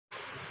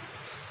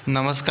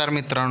नमस्कार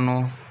मित्रांनो,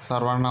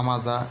 सर्वांना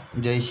माझा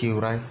जय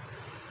शिवराय.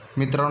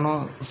 मित्रांनो,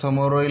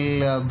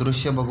 समोरील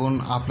दृश्य बघून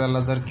आपल्याला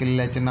जर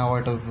किल्ल्याचे नाव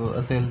आठवत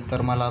असेल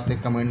तर मला ते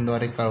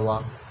कमेंटद्वारे कळवा.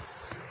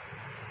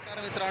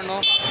 नमस्कार मित्रांनो,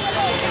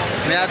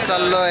 मी आज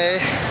चाललो आहे.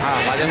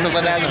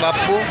 माझ्यासोबत आज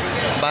बाप्पू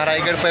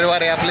रायगड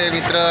परिवार आहे. आपले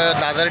मित्र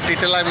दादर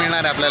टिटला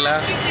मिळणार आहे आपल्याला.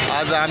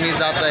 आज आम्ही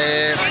जात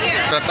आहे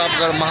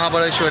प्रतापगड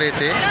महाबळेश्वर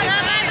येथे,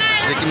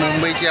 जे की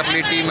मुंबईची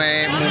आपली टीम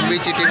आहे.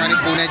 मुंबईची टीम आणि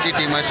पुण्याची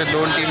टीम अशा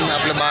दोन टीम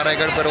आपलं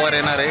रायगड परिवार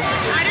येणार आहे.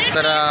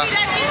 तर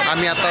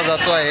आम्ही आता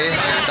जातो आहे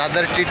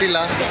दादर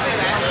टिटीला.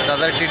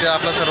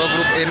 आपला सर्व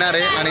ग्रुप येणार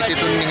आहे आणि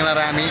तिथून निघणार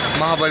आहे आम्ही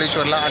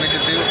महाबळेश्वरला आणि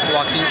तिथे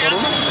वॉकिंग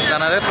करून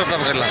जाणार आहे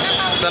प्रतापगडला.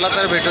 चला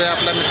तर भेटूया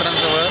आपल्या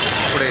मित्रांजवळ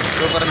पुढे.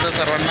 तोपर्यंत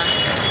सर्वांना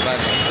बाय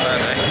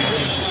बाय.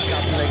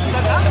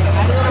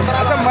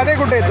 असं मध्ये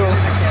कुठे येतो?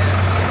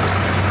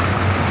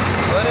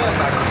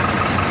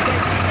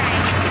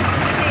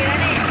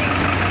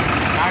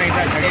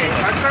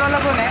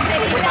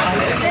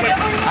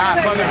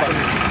 कोण आहे?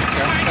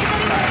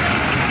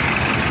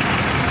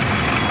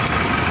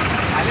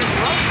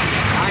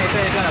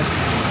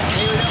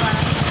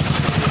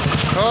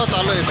 हो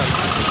चालू आहे.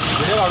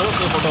 व्हिडिओ काढू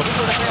फोटो.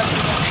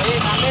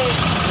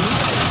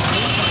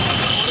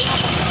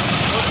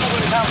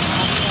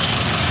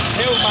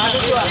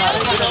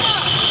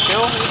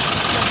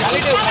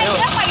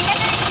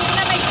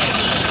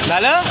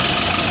 झालं?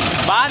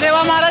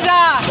 महादेवा महाराजा.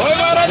 होय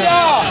महाराजा.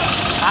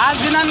 आज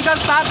दिनांक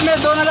 7 मे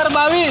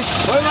 2022.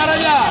 होय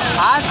महाराजा.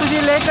 आज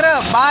तुझी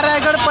लेकरं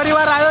रायगड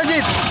परिवार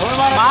आयोजित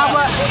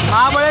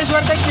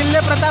महाबळेश्वर ते किल्ले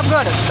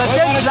प्रतापगड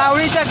तसेच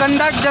जावळीच्या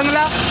घनदाट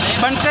जंगला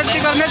बनकटी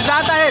करण्यात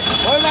जात आहेत.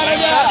 होय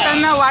महाराजा.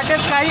 त्यांना वाटेत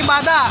काही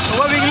बाधा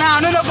व विघ्न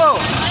आणू नको.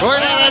 होय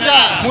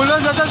महाराजा. मुलं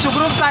जसं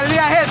सुखरूप चालली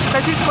आहेत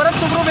तशीच परत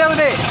सुखरूप येऊ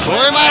दे.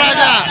 होय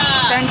महाराजा.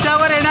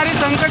 त्यांच्यावर येणारी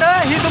संकट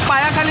ही तू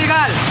पायाखाली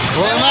घाल.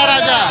 होय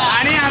महाराजा.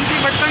 आणि आमची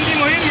भटकंती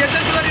मोहीम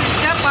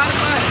यशस्वीरित्या पार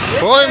पाड.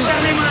 होय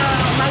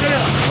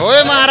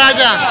होय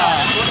महाराजा.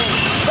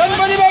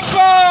 गणपती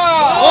बाप्पा.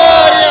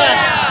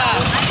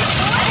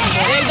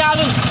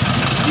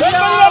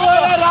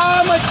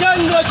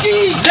 रामचंद्र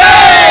की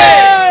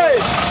जय.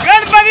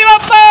 गणपती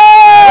बाप्पा.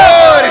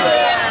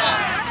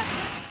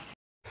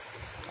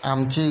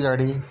 आमची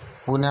गाडी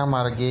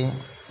पुण्यामार्गे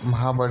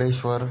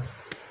महाबळेश्वर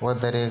व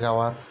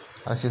दरेगावात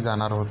अशी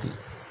जाणार होती.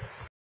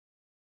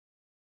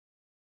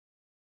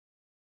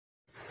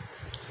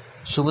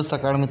 शुभ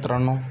सकाळ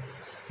मित्रांनो.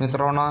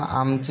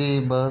 आमची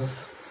बस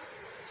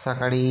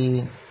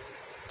सकाळी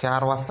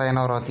 4 वाजता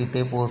येणार होती.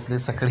 ते पोहोचली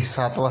सकाळी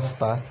 7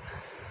 वाजता.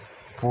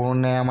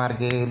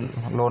 पुण्यामार्गे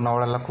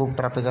लोणावळ्याला खूप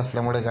ट्रॅफिक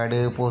असल्यामुळे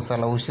गाडी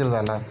पोहोचायला उशीर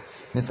झाला.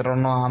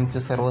 मित्रांनो, आमचे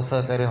सर्व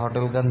सहकारी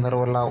हॉटेल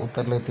गंधर्वला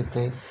उतरले.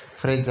 तिथे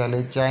फ्रेश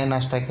झाले, चाय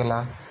नाश्ता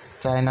केला.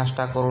 चाय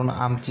नाश्ता करून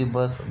आमची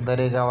बस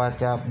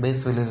दरेगावाच्या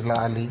बेस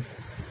विलेजला आली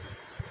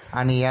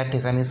आणि या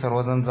ठिकाणी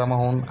सर्वजण जमा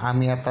होऊन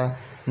आम्ही आता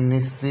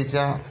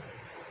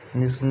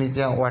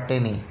निसणीच्या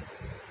वाटेने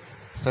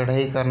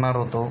चढाई करणार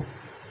होतो.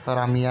 तर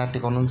आम्ही या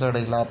ठिकाणून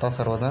चढाईला आता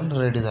सर्वजण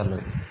रेडी झालो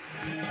आहे.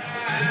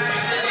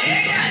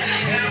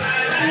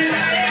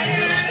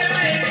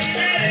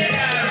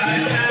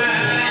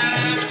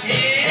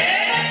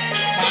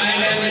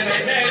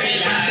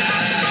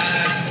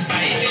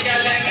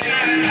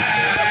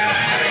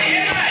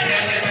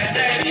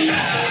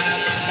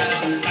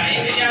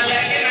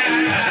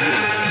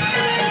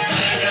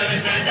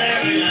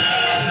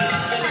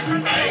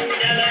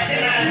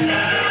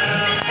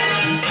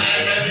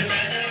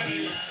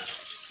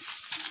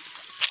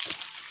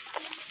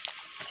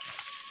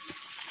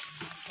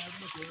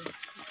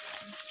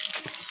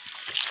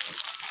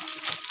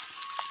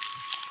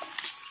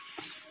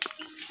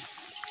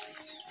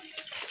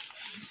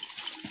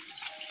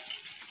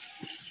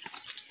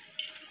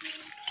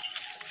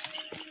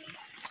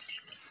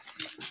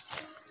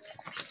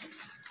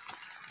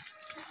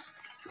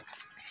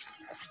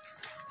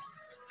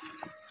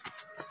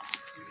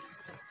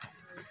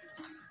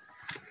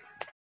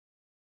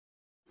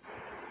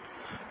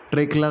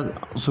 ट्रेकला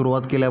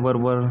सुरुवात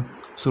केल्याबरोबर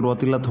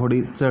सुरुवातीला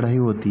थोडी चढाई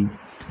होती.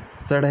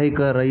 चढाई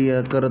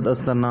करत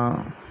असताना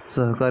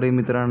सहकारी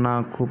मित्रांना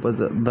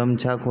खूपच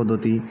दमछाक होत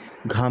होती,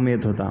 घाम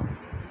येत होता.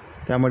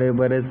 त्यामुळे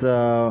बरेच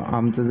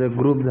आमचे जे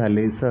ग्रुप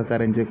झाले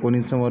सहकाऱ्यांचे,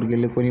 कोणी समोर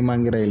गेले, कोणी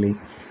मागे राहिले.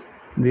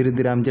 धीरे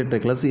धीरे आमच्या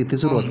ट्रेकला इथे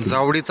सुरुवात.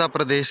 जावळीचा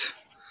प्रदेश,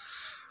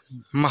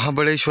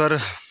 महाबळेश्वर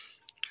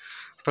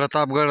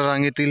प्रतापगड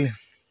रांगेतील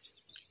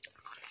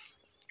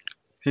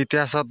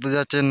इतिहासात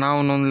ज्याचे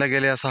नाव नोंदले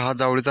गेले असा हा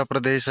जावळीचा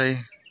प्रदेश आहे.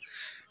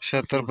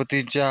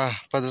 छत्रपतीच्या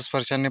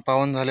पदस्पर्शाने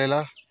पावन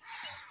झालेला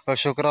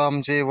अशोकराव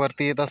आमचे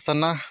वरती येत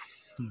असताना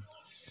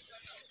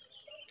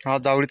हा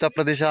जावळीचा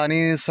प्रदेश.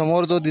 आणि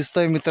समोर जो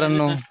दिसतोय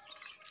मित्रांनो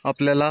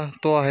आपल्याला,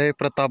 तो आहे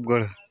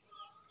प्रतापगड,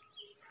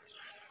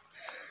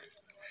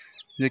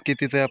 जे की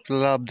तिथे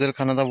आपल्याला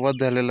अफजलखानाचा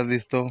वध झालेला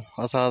दिसतो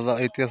असा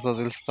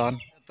इतिहासातील स्थान.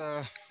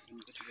 आता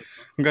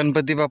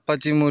गणपती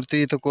बाप्पाची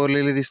मूर्ती इथं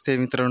कोरलेली दिसते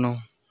मित्रांनो.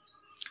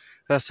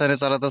 रस्त्याने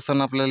चालत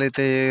असताना आपल्याला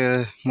इथे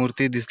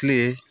मूर्ती दिसली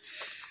आहे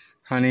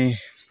आणि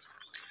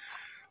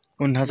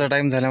उन्हाचा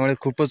टाइम झाल्यामुळे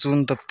खूपच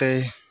ऊन तपते.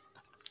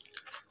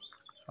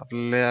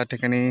 आपल्याला या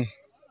ठिकाणी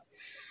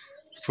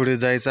पुढे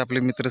जायचं. आपले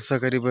मित्र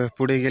सहकारी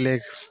पुढे गेले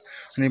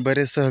आणि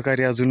बरेच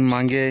सहकारी अजून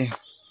मागे आहे.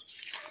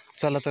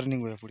 चला तर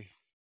निघूया पुढे.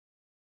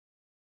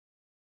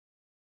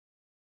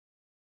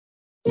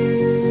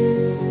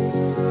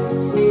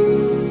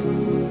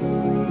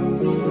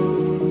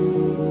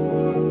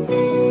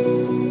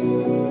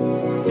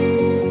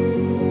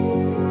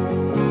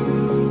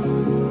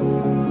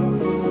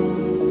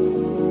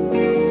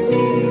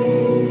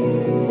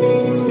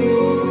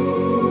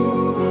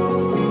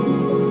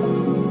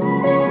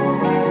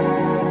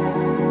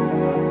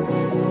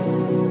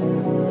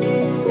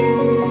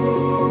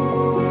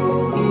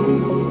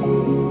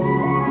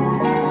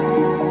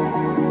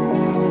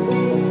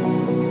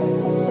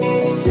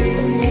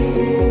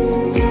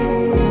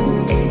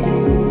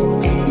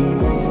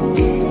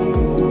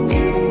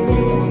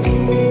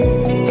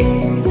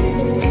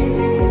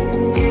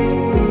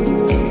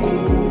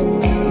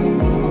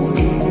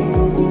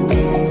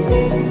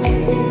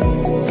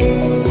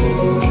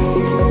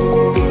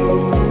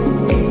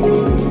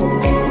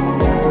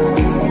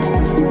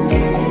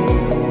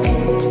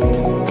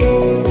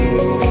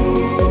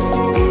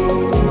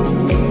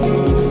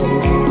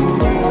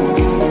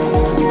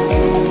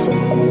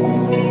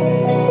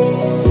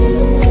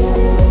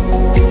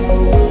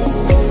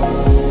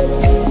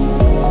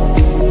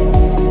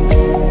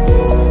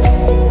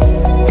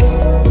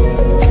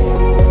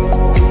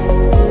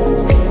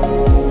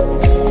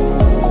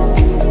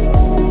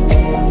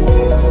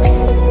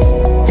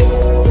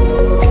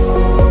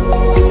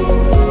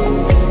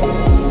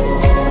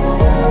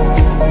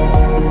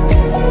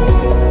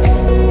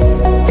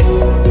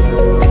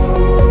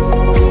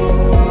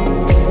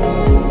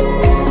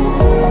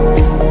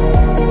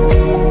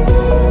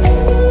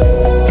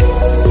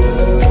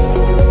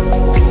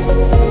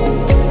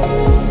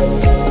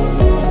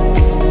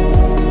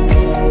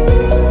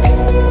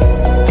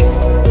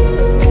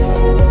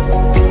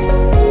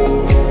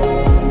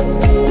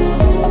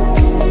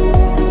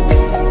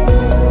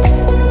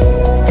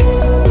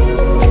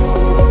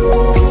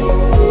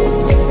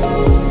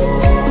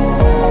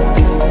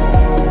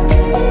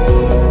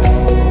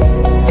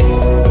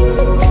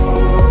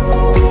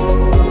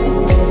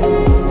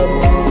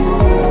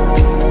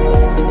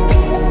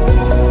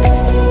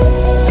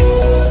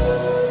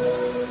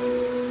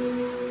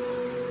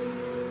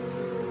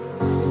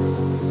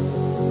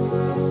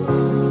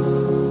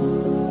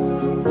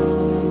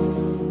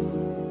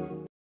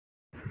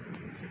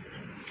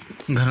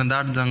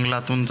 घनदाट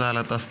जंगलातून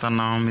चालत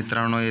असताना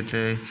मित्रांनो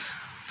येथे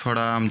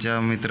थोडा आमच्या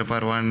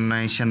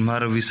मित्रपरिवाराने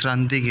क्षणभर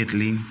विश्रांती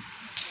घेतली.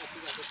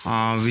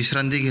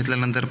 विश्रांती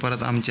घेतल्यानंतर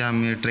परत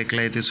आम्ही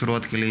ट्रेकला येथे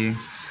सुरुवात केली.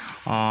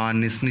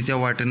 निसणीच्या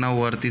वाटेनं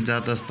वरती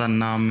जात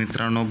असताना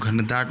मित्रांनो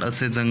घनदाट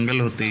असे जंगल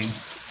होते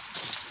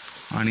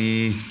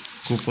आणि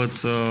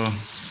खूपच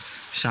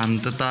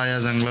शांतता या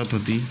जंगलात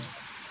होती.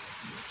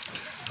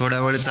 थोड्या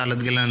वेळ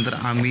चालत गेल्यानंतर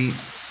आम्ही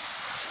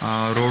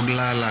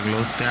रोडला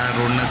लागलो. त्या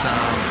रोडनं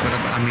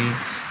परत आम्ही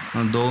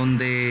 2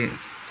 ते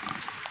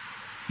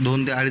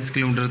 2.5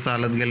 किलोमीटर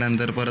चालत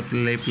गेल्यानंतर परत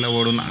लेफ्टला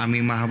वळून आम्ही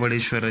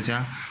महाबळेश्वराच्या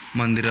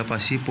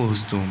मंदिरापाशी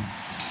पोहोचतो.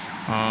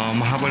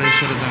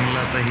 महाबळेश्वर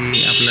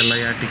जंगलातही आपल्याला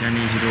या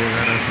ठिकाणी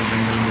हिरवगार असं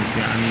जंगल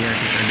मिळते आणि या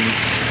ठिकाणी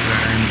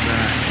गाड्यांचा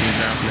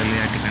इजा आपल्याला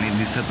या ठिकाणी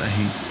दिसत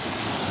आहे.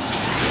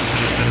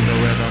 तर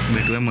जाऊया आता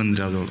भेटूया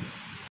मंदिराजवळ.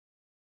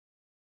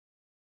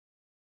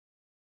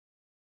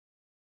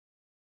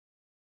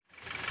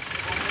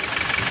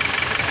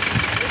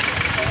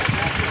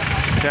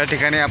 या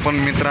ठिकाणी आपण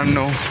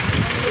मित्रांनो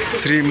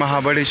श्री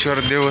महाबळेश्वर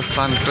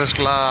देवस्थान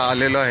ट्रस्टला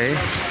आलेलो आहे.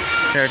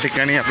 या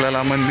ठिकाणी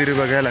आपल्याला मंदिर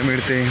बघायला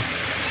मिळते.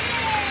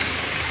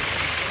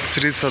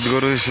 श्री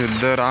सद्गुरू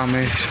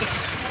सिद्धरामेश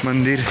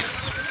मंदिर.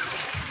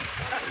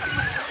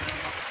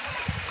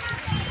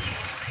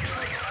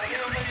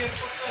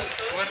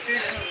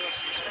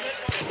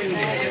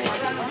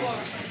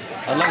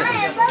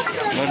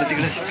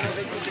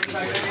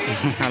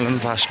 आलं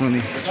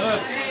फास्टमध्ये.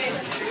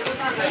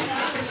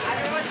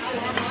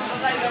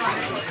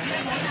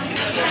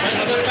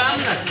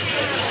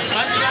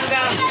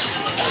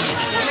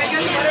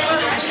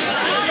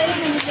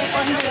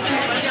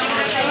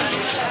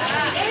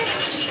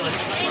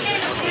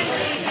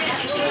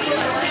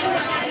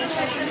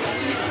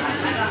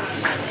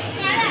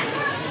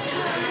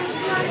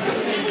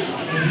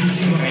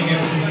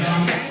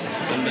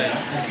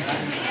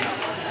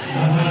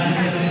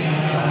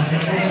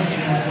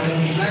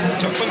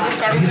 चप्पल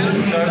काढून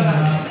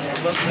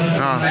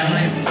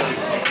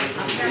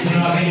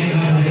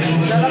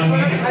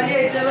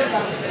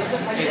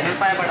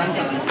पाय पडा.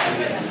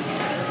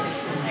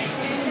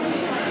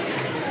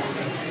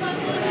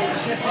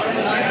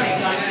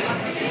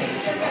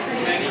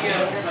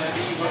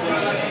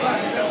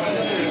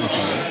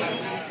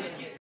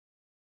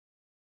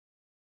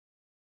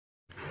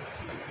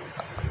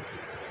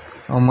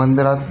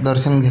 मंदिरात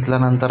दर्शन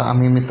घेतल्यानंतर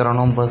आम्ही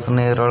मित्रांनो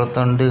बसने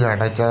रळतोंडी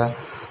घाटाच्या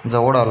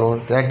जवळ आलो.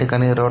 त्या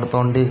ठिकाणी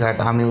रळतोंडी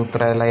घाट आम्ही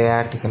उतरायला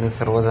या ठिकाणी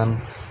सर्वजण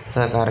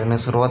सहकार्याने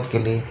सुरुवात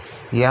केली.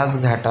 याच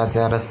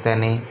घाटाच्या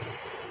रस्त्याने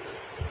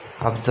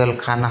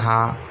अफजलखान हा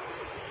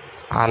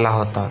आला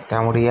होता.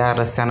 त्यामुळे या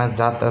रस्त्यानं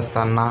जात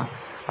असताना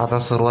आता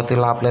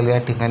सुरुवातीला आपल्याला या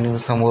ठिकाणी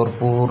समोर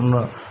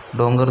पूर्ण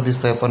डोंगर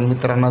दिसतो आहे, पण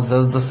मित्रांनो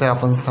जसजसे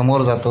आपण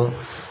समोर जातो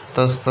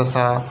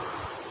तसतसा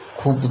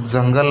खूप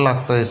जंगल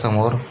लागतो आहे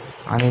समोर,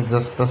 आणि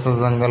जसतसं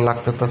जंगल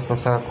लागतं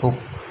तसतसा खूप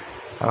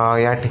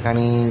या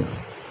ठिकाणी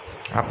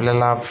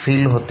आपल्याला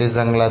फील होते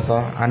जंगलाचा,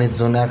 आणि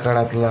जुन्या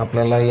काळातला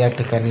आपल्याला या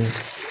ठिकाणी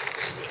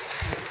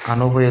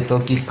अनुभव येतो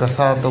की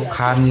कसा तो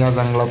खान या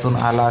जंगलातून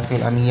आला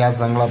असेल आणि या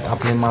जंगलात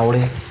आपले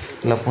मावळे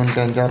लपून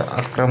त्यांच्यावर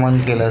आक्रमण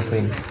केलं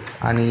असेल,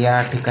 आणि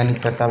या ठिकाणी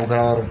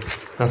प्रतापगडावर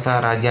कसा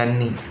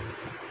राजांनी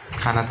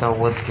खानाचा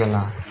वध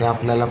केला ते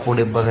आपल्याला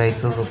पुढे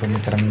बघायचंच होतं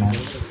मित्रांनो.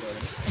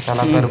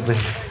 चला तर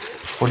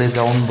पुढे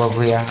जाऊन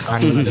बघूया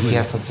आणि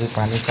इतिहासाची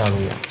पाने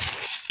चालूया.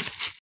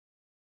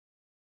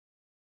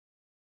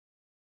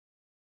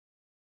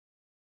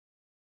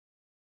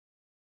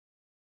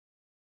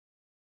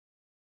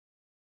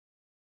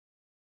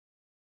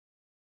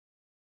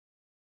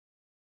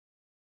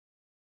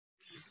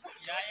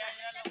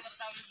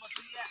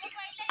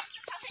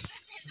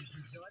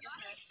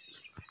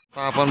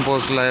 आता आपण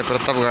पोहोचलो आहे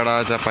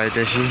प्रतापगडाच्या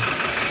पायथ्याशी.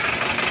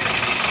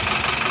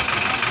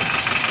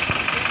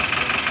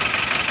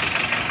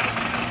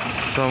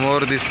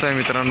 समोर दिसतोय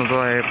मित्रांनो तो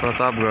आहे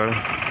प्रतापगड.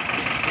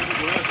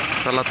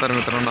 चला तर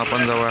मित्रांनो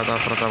आपण जाऊया. आता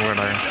प्रतापगड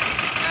आहे,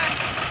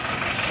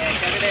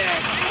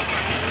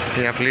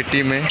 ही आपली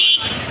टीम आहे.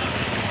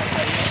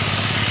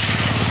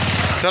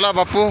 चला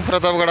बापू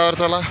प्रतापगडावर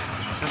चला.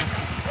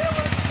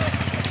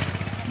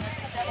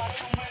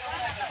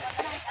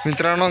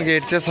 मित्रांनो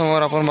गेटच्या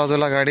समोर आपण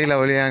बाजूला गाडी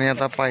लावली आणि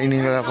आता पायी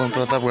निघालो आपण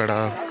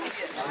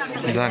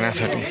प्रतापगडावर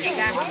जाण्यासाठी.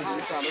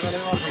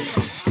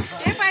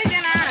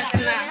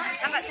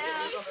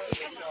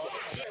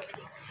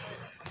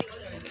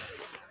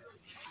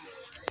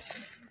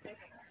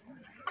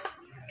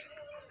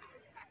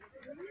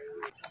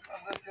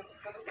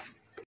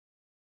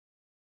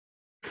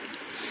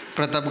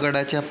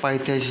 प्रतापगडाच्या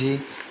पायथ्याशी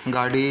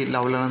गाडी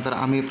लावल्यानंतर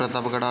आम्ही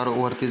प्रतापगडावर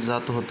वरती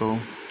जात होतो.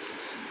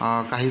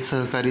 काही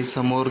सहकारी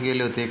समोर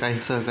गेले होते, काही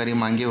सहकारी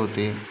मागे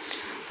होते.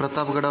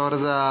 प्रतापगडावर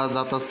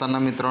जात असताना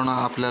मित्रांनो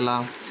आपल्याला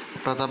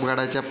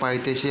प्रतापगडाच्या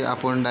पायथ्याशी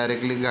आपण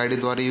डायरेक्टली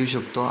गाडीद्वारे येऊ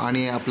शकतो,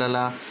 आणि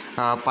आपल्याला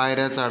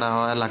पायऱ्या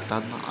चढाव्या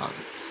लागतात.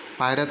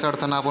 पायऱ्या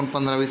चढताना आपण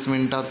 15-20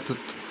 मिनटात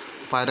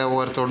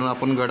पायऱ्यावर चढून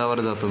आपण गडावर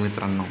जातो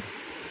मित्रांनो.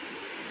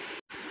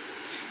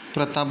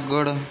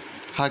 प्रतापगड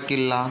हा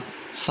किल्ला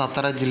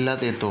सातारा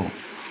जिल्ह्यात येतो.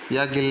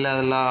 या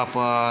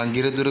किल्ल्याला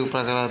गिरिदुर्ग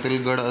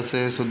प्रकारातील गड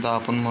असे सुद्धा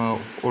आपण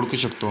ओळखू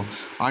शकतो,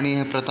 आणि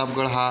हे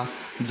प्रतापगड हा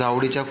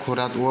जावडीच्या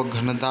खोऱ्यात व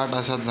घनदाट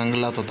अशा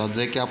जंगलात होता,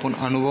 जे की आपण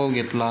अनुभव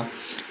घेतला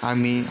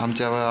आम्ही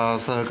आमच्या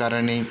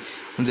सहकार्याने.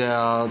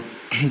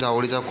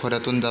 जावडीच्या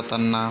खोऱ्यातून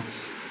जाताना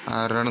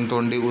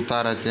रणतोंडी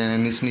उताराचे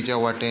निसणीच्या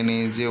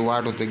वाटेने जे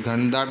वाट होते,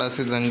 घनदाट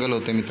असे जंगल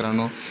होते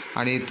मित्रांनो.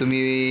 आणि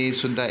तुम्ही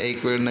सुद्धा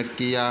एक वेळ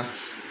नक्की या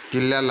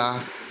किल्ल्याला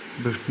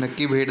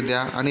नक्की भेट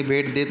द्या, आणि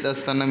भेट देत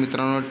असताना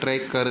मित्रांनो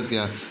ट्रेक करत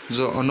या.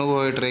 जो अनुभव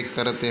आहे ट्रेक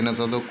करत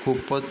येण्याचा तो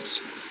खूपच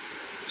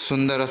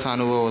सुंदर असा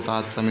अनुभव होता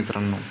आजचा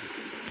मित्रांनो.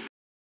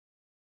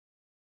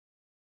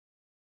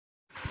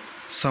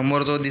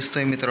 समोर जो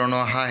दिसतोय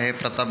मित्रांनो हा आहे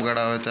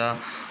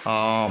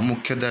प्रतापगडाचा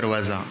मुख्य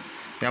दरवाजा.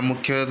 या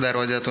मुख्य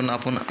दरवाज्यातून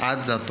आपण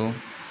आत जातो.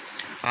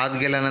 आत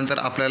गेल्यानंतर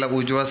आपल्याला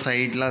उजव्या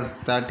साईडला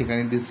त्या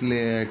ठिकाणी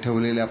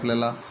ठेवलेले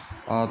आपल्याला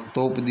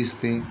तोफ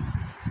दिसते.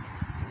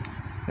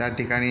 या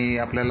ठिकाणी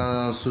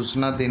आपल्याला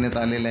सूचना देण्यात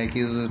आलेल्या आहे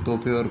की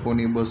तोफेवर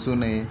कोणी बसू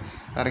नये,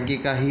 कारण की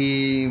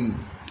काही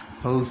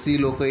हौसी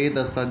लोक येत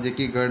असतात जे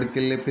की गड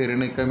किल्ले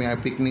फिरणे कमी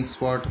पिकनिक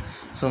स्पॉट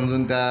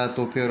समजून त्या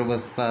तोफेवर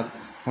बसतात,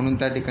 म्हणून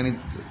त्या ठिकाणी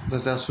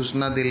तशा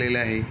सूचना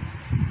दिलेल्या आहे.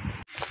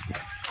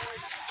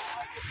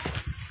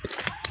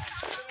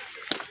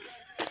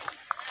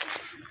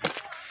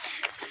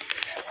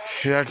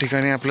 या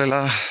ठिकाणी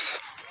आपल्याला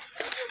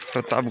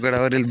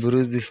प्रतापगडावरील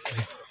बुरुज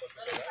दिसते.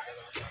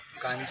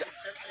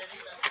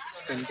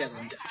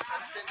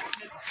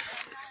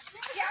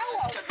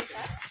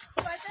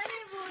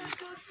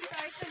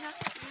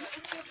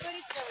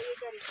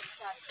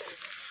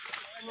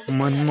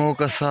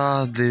 मनमोहक असा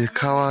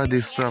देखावा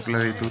दिसतो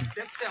आपल्याला इथून.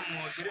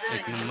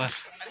 एक नंबर.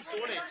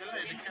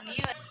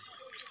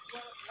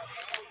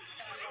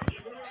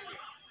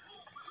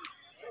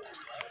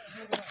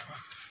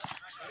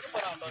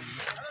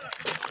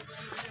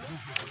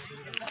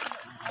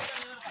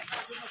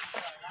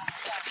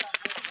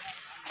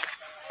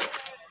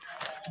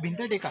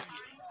 भिंत टेका.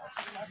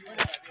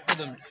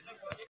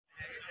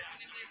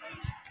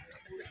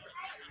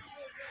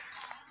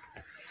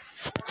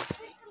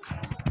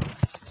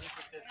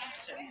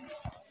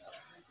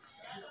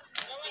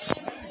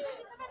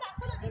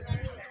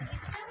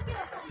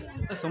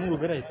 समोर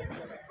उभे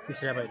राहायचं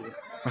तिसऱ्या पायरीवर.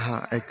 हां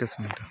एकच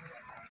मिनिट.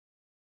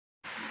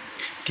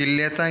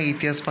 किल्ल्याचा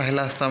इतिहास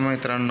पाहिला असता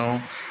मित्रांनो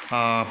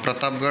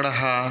प्रतापगड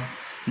हा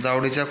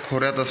जावडीच्या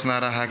खोऱ्यात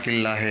असणारा हा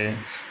किल्ला आहे.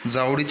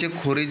 जावडीचे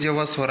खोरे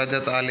जेव्हा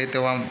स्वराज्यात आले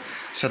तेव्हा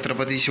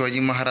छत्रपती शिवाजी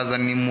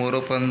महाराजांनी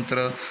मोरोपंत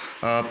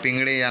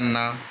पिंगळे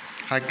यांना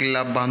हा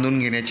किल्ला बांधून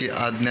घेण्याची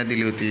आज्ञा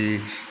दिली होती.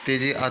 ते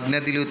जी आज्ञा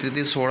दिली होती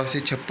ती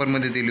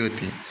 1656मध्ये दिली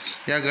होती.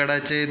 या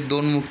गडाचे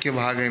 2 मुख्य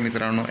भाग आहे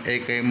मित्रांनो.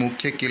 एक आहे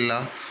मुख्य किल्ला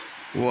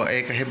व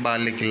एक आहे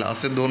बाले किल्ला,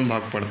 असे 2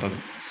 भाग पडतात.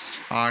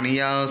 आणि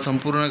या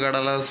संपूर्ण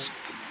गडाला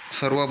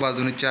सर्व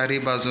बाजूनी 4ही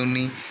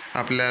बाजूंनी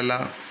आपल्याला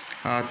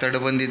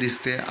तटबंदी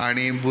दिसते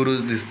आणि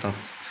बुरुज दिसतात.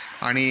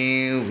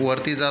 आणि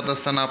वरती जात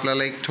असताना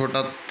आपल्याला एक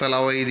छोटा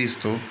तलावही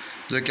दिसतो,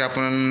 जो की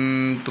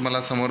आपण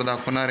तुम्हाला समोर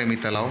दाखवणार आहे मी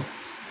तलाव.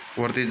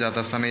 वरती जात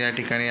असताना या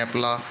ठिकाणी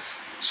आपला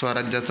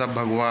स्वराज्याचा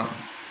भगवा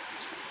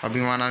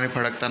अभिमानाने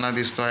फडकताना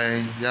दिसतो आहे.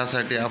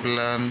 यासाठी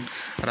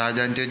आपल्या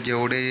राजांचे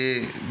जेवढे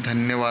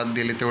धन्यवाद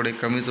दिले तेवढे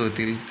कमीच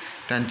होतील.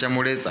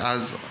 त्यांच्यामुळेच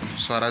आज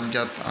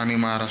स्वराज्यात आणि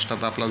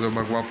महाराष्ट्रात आपला जो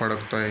भगवा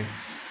फडकतो आहे.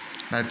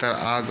 नाहीतर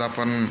आज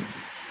आपण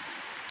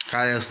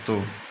काय असतो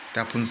ते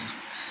आपण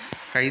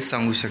काहीच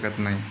सांगू शकत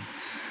नाही.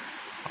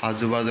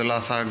 आजूबाजूला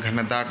असा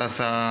घनदाट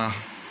असा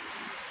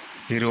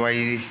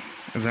हिरवाई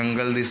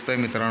जंगल दिसतोय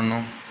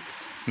मित्रांनो.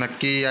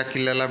 नक्की या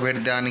किल्ल्याला भेट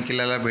द्या आणि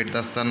किल्ल्याला भेटत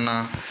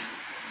असताना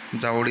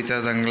जावळीच्या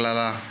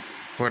जंगलाला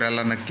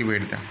खोऱ्याला नक्की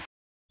भेट द्या.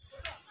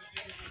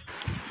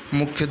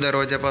 मुख्य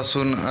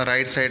दरवाजापासून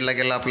राईट साईडला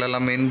गेला आपल्याला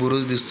मेन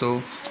बुरुज दिसतो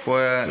व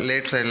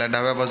लेफ्ट साईडला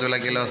डाव्या बाजूला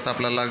गेलं असता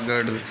आपल्याला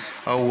गड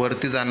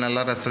वरती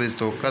जाण्याला रस्ता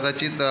दिसतो.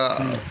 कदाचित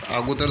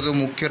अगोदर जो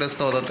मुख्य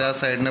रस्ता होता त्या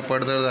साईडनं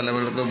पडझड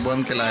झाल्यामुळे तो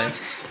बंद केला आहे.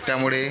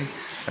 त्यामुळे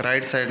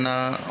राईट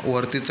साईडनं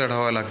वरती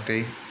चढावं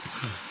लागते.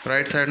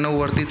 राईट साईडनं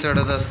वरती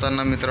चढत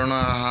असताना मित्रांनो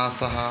हा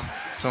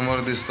समोर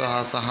दिसतो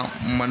हा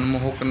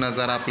मनमोहक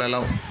नजारा आपल्याला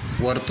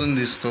वरतून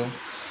दिसतो.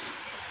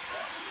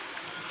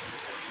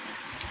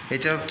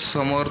 याच्या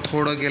समोर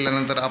थोडं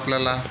गेल्यानंतर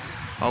आपल्याला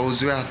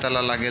उजव्या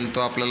हाताला लागेल तो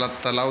आपल्याला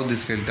तलाव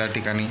दिसेल त्या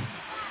ठिकाणी.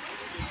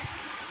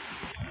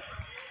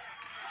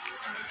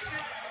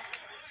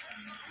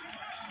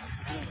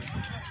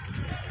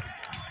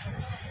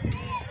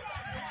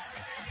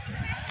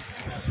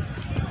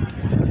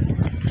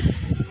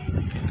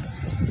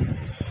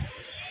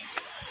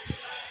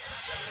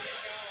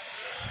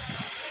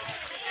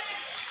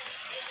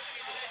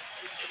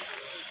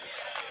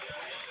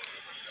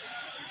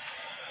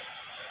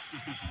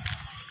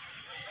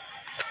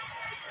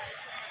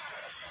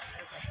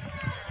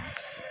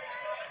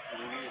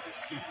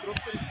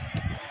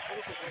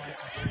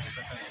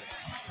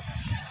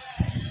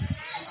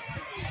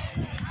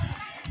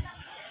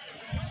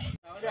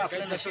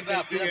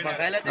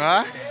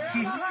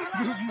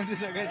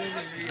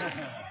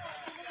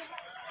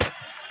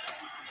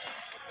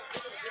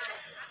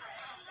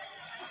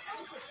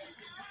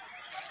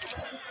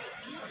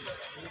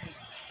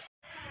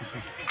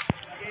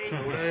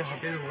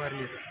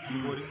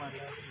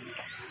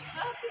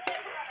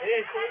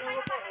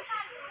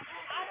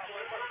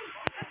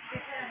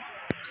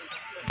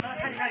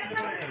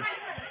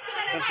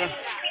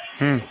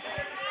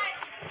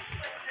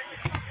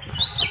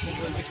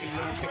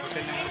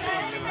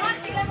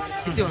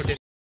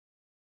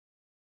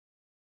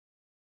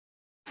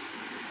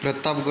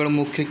 प्रतापगड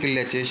मुख्य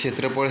किल्ल्याचे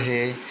क्षेत्रफळ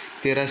हे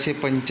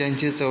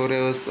 1385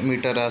 चौरस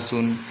मीटर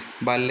असून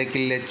बाल्य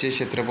किल्ल्याचे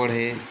क्षेत्रफळ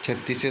हे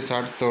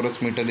 3660 चौरस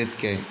मीटर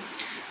इतके आहे.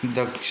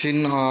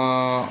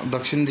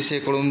 दक्षिण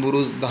दिशेकडून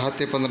बुरुज 10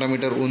 ते 15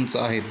 मीटर उंच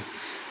आहेत.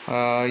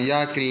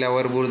 या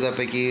किल्ल्यावर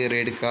बुरुजापैकी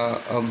रेडका,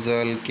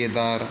 अफजल,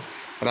 केदार,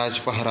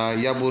 राजपहारा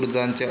या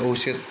बुरुजांचे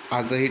अवशेष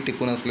आजही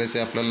टिकून असल्याचे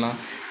आपल्याला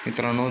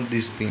मित्रांनो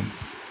दिसते.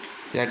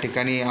 या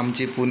ठिकाणी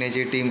आमची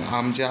पुण्याची टीम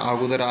आमच्या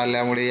अगोदर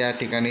आल्यामुळे या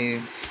ठिकाणी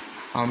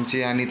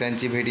आमची आणि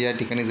त्यांची भेट या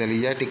ठिकाणी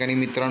झाली. या ठिकाणी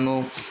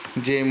मित्रांनो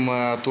जे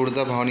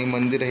तुळजाभवानी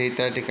मंदिर आहे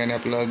त्या ठिकाणी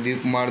आपल्याला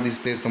दीपमाळ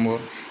दिसते समोर.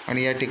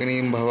 आणि या ठिकाणी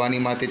भवानी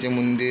मातेचे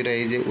मंदिर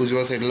आहे, जे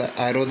उजव्या साईडला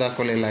ॲरो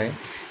दाखवलेला आहे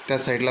त्या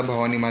साईडला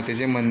भवानी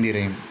मातेचे मंदिर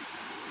आहे.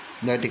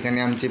 या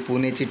ठिकाणी आमची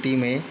पुण्याची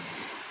टीम आहे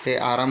हे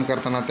आराम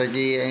करताना आता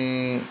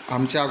की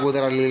आमच्या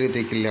अगोदर आलेले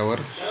ते किल्ल्यावर.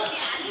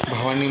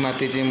 भवानी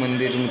मातेचे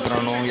मंदिर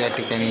मित्रांनो या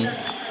ठिकाणी,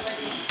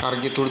 कारण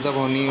की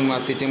तुळजाभवानी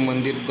मातेचे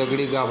मंदिर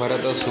दगडी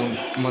गाभाऱ्यात असून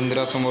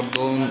मंदिरासमोर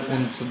 2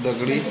 उंच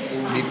दगडी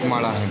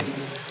दीपमाळा आहे.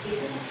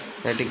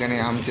 या ठिकाणी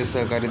आमचे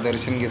सहकारी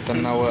दर्शन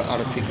घेताना व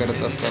आरती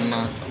करत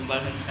असताना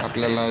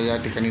आपल्याला या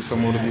ठिकाणी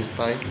समोर दिसत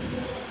आहे.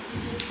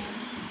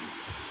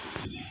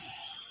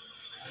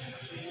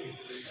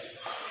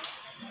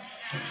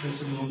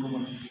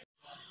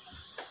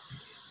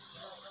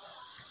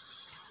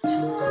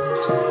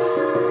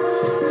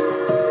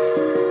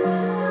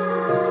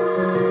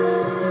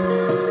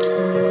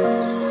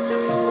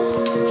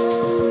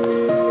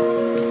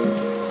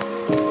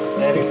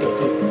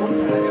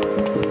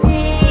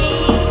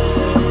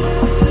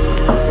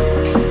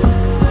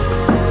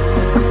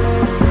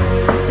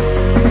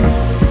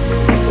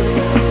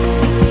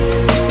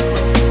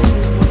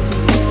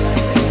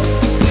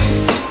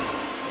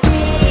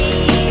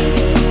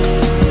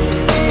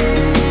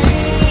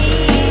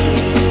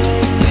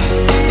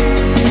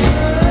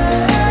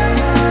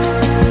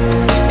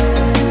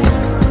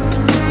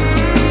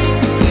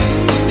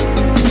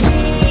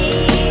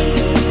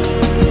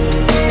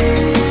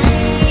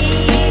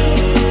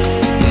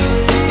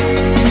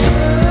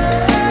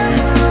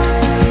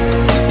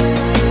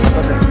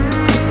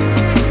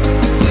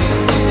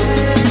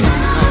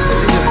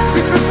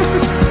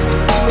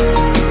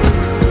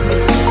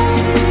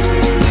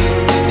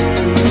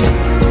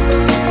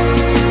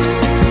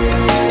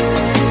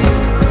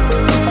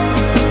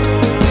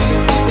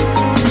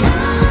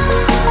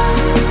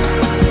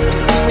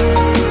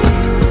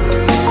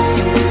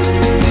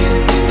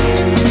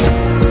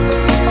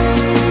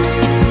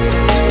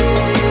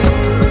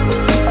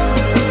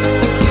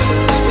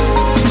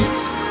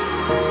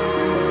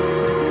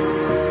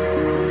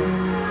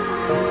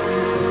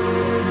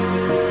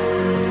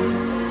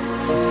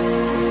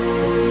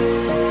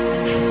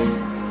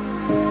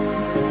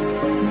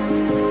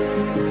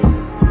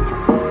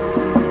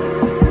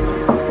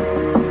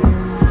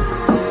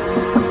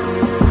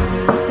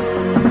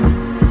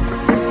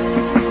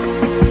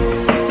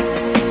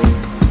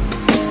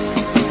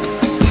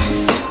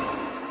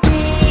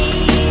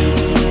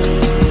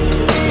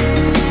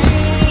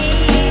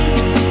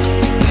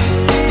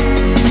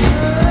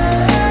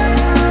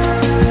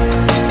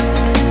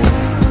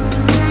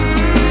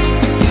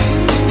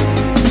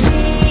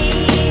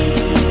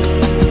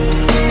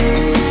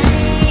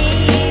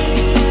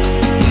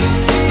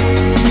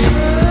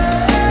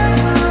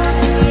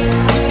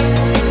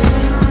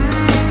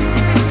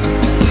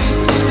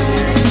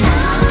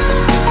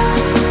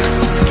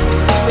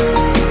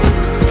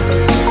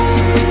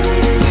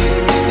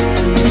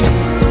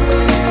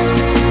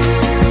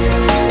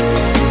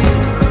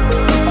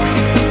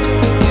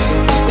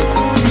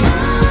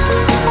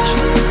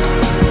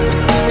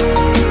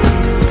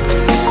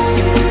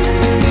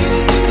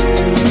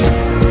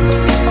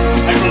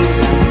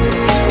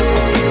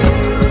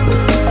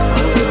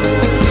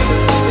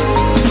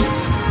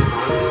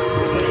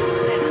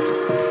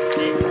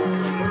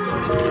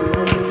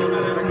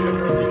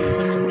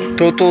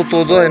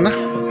 तो जो आहे ना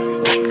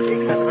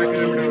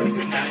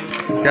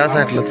या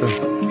साईडला तो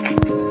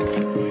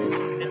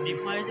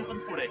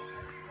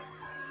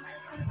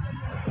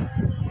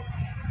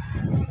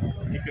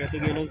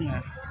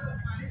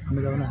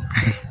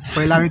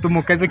पहिला आम्ही तो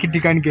मोक्याचं किती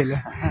ठिकाण केलं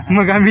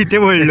मग आम्ही इथे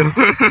वळलो.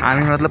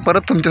 आम्ही म्हटलं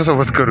परत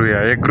तुमच्यासोबत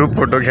करूया एक ग्रुप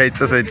फोटो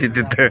घ्यायचाच आहे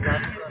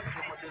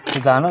तिथं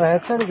जाणार आहेत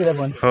का तिकडे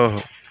पण. हो हो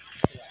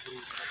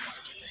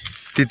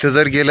तिथं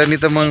जर गेलं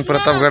नाही तर मग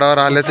प्रतापगडावर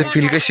आल्याचं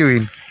फील कशी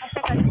होईल.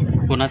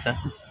 कोणाचा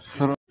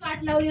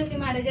वाट लावली होती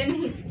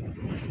महाराजांनी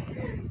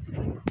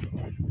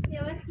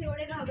तेव्हा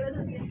एवढे घाबरत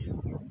होते.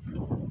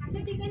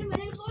 अशा ठिकाणी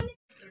म्हणजे कोण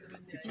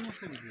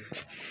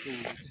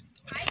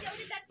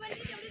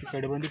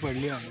कडबंदी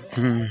पडली.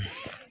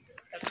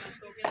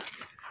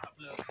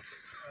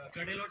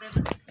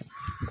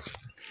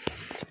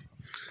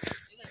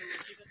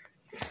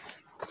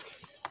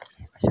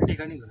 अशा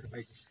ठिकाणी घर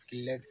पाहिजे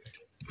किल्ल्यात.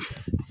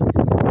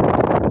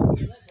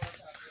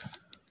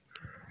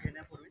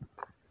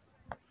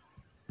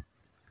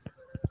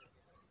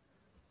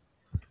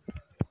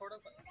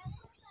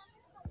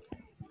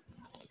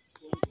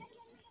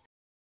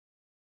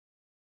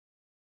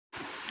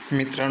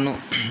 मित्रांनो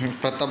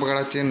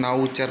प्रतापगडाचे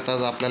नाव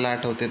उच्चारताच आपल्याला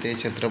आठवते ते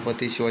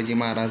छत्रपती शिवाजी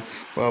महाराज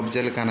व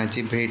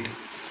अफजलखानाची भेट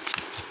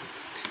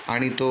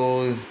आणि तो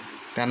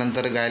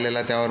त्यानंतर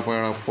गायलेला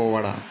त्यावर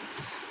पोवाडा.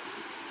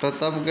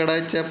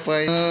 प्रतापगडाच्या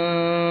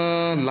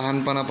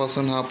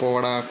लहानपणापासून हा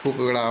पोवाडा खूप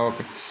वेळा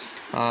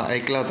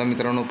ऐकला होता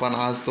मित्रांनो, पण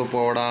आज तो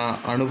पोवाडा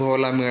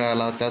अनुभवायला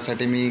मिळाला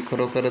त्यासाठी मी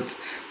खरोखरच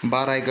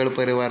रायगड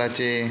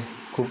परिवाराचे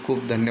खूप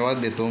खूप धन्यवाद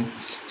देतो.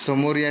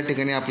 समोर या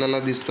ठिकाणी आपल्याला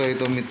दिसतोय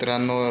तो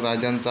मित्रांनो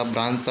राजांचा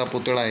ब्रांजचा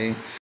पुतळा आहे.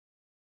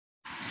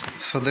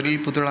 सदरील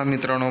पुतळा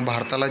मित्रांनो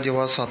भारताला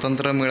जेव्हा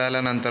स्वातंत्र्य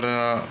मिळाल्यानंतर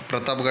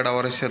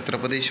प्रतापगडावर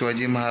छत्रपती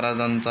शिवाजी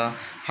महाराजांचा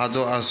हा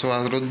जो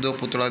अश्वारूढ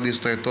पुतळा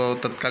दिसतोय तो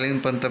तत्कालीन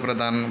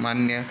पंतप्रधान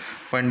माननीय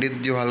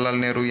पंडित जवाहरलाल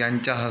नेहरू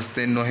यांच्या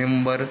हस्ते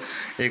नोव्हेंबर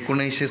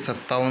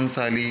 1957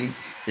 साली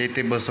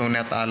येथे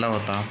बसवण्यात आला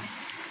होता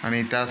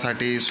आणि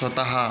त्यासाठी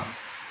स्वतः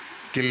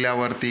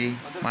किल्ल्यावरती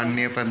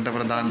माननीय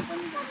पंतप्रधान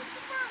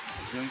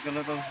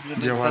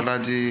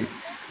जवाहरलालजी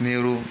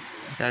नेहरू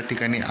या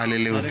ठिकाणी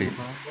आलेले होते.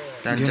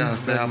 त्यांच्या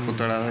हस्ते हा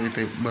पुतळा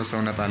इथे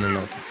बसवण्यात आलेला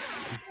होता.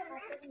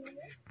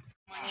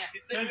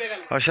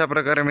 अशा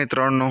प्रकारे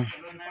मित्रांनो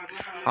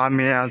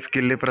आम्ही आज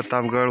किल्ले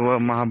प्रतापगड व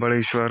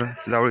महाबळेश्वर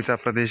जवळचा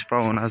प्रदेश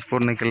पाहून आज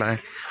पूर्ण केला आहे.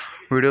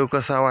 व्हिडिओ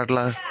कसा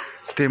वाटला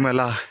ते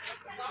मला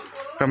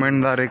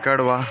कमेंटद्वारे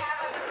कळवा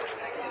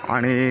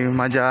आणि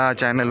माझ्या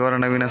चॅनलवर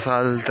नवीन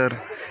असाल तर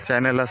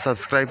चॅनलला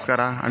सबस्क्राईब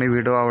करा आणि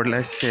व्हिडिओ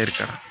आवडल्यास शेअर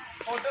करा.